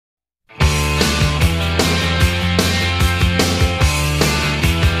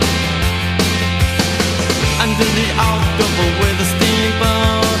October with the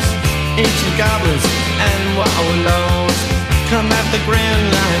steamboats, ancient goblins and wallows come at the grand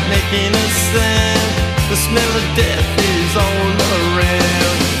line making a sound. The smell of death is all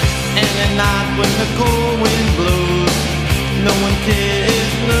around. And at night when the cold wind blows, no one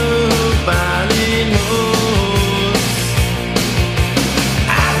cares, nobody knows.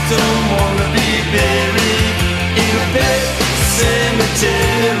 I don't wanna be buried in a pet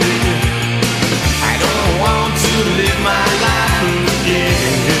cemetery. I don't want to live my life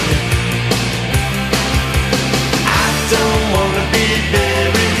again. I don't wanna be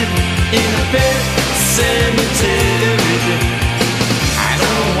buried in a pet cemetery. I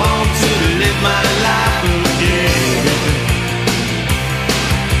don't want to live my life again.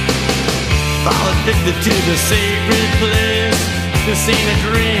 Fall addicted to the sacred place. This ain't a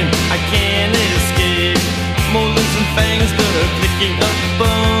dream, I can't escape. Molars and fangs that are picking up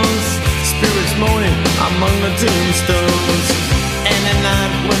bones, spirits moaning among the tombstones. And at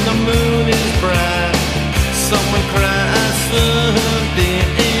night when the moon is bright, someone cries something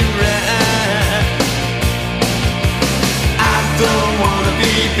ain't right. I don't wanna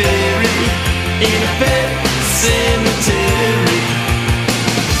be buried in a pet cemetery.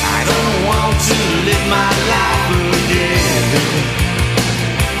 I don't want to live my life again.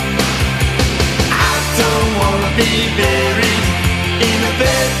 I don't wanna be buried in a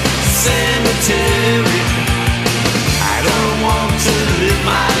pet cemetery. I don't want to live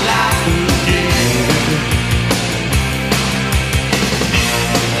my life again.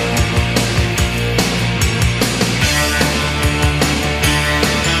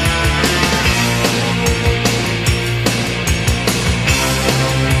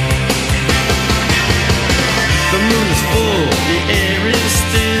 The moon is full, the air is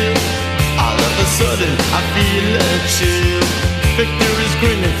still. All of a sudden I feel a chill. Victor is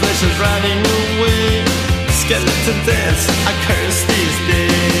grinning, flesh is riding away. Skeleton dance, I curse these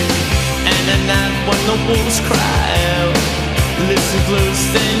days. And at night when the wolves cry out, listen close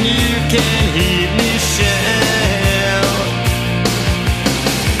then you can hear me shout.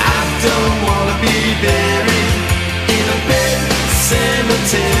 I don't wanna be buried in a pet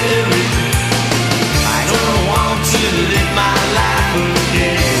cemetery. I don't want to live my life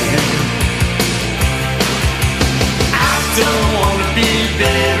again. I don't wanna be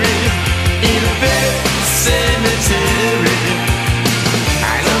buried in a pet cemetery.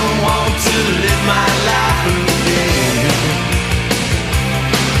 I don't want to live my life again.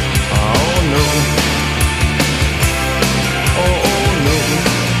 Oh no. Oh no.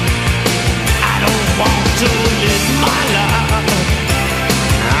 I don't want to live my life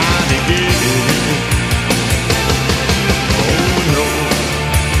again. Oh no.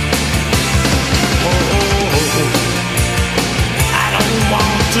 Oh, I don't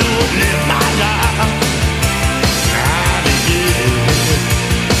want to live my life again.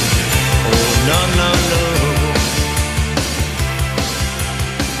 Oh no, no, no.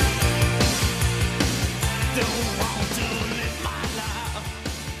 Don't want to live my life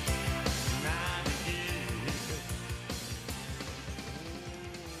again.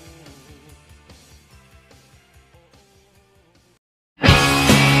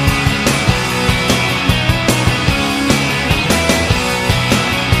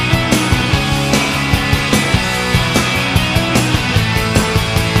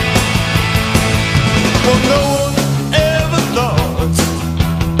 Well, no one ever thought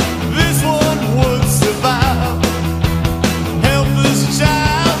this one would survive. Helpless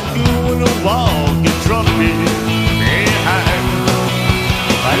child doing a walk and trumpet behind.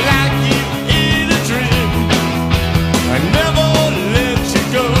 Like you in a dream, I never let you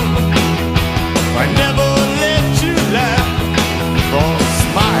go. I never let you laugh or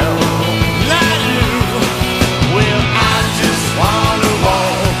smile like you. Well, I just wanna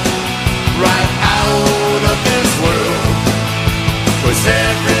walk right out of this world, 'cause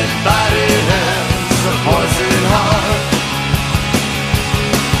everybody has a poison heart.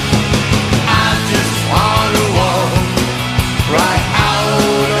 I just wanna walk right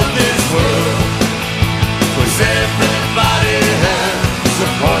out of this world, 'cause everybody has a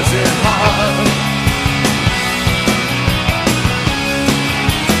poison heart.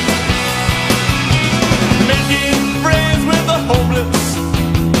 Making friends with the homeless,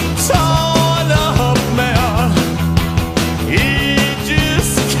 torn up man. He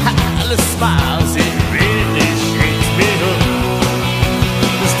just kinda smiles, it really shakes me up.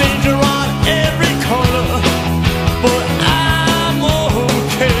 There's danger on every corner, but I'm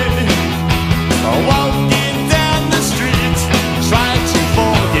okay. Walking down the street, trying to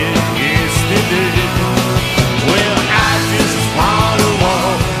forget yesterday. Well, I just wanna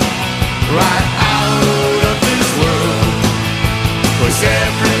walk right out of this world.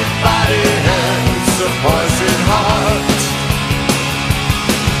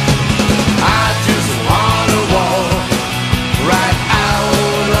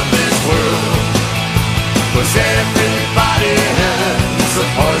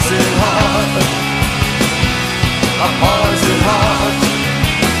 poison heart,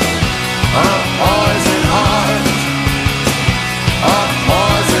 a poison heart, a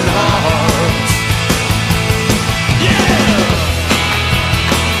poison heart. Yeah!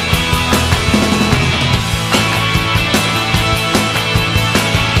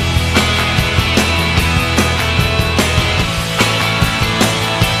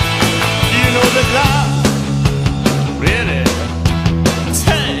 You know that love really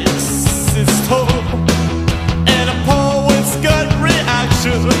takes its toll, and a poet's gut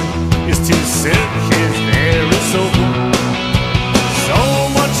reaction is to sink his very soul. So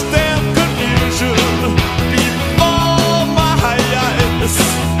much damn confusion before my eyes,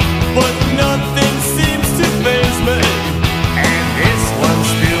 but nothing seems to faze me, and this one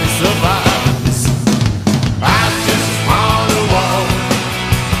still survives. I just wanna walk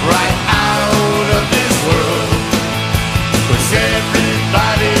right out of this world, 'cause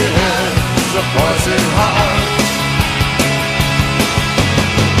everybody has a poison heart.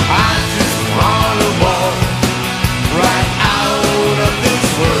 I just wanna walk right out of this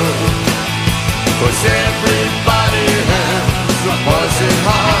world, 'cause everybody has a poison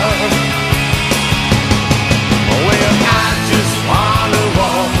heart. Well, I just wanna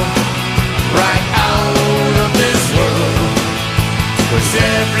walk right out of this world, 'cause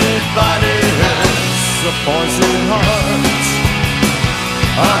everybody has a poison heart,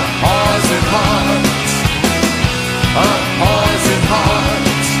 a poison heart, a poison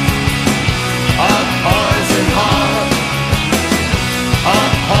heart, a poison heart, a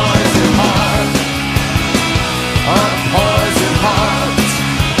poison heart, a poison heart,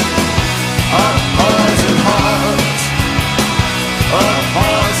 a poison heart, a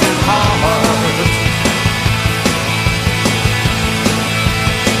poison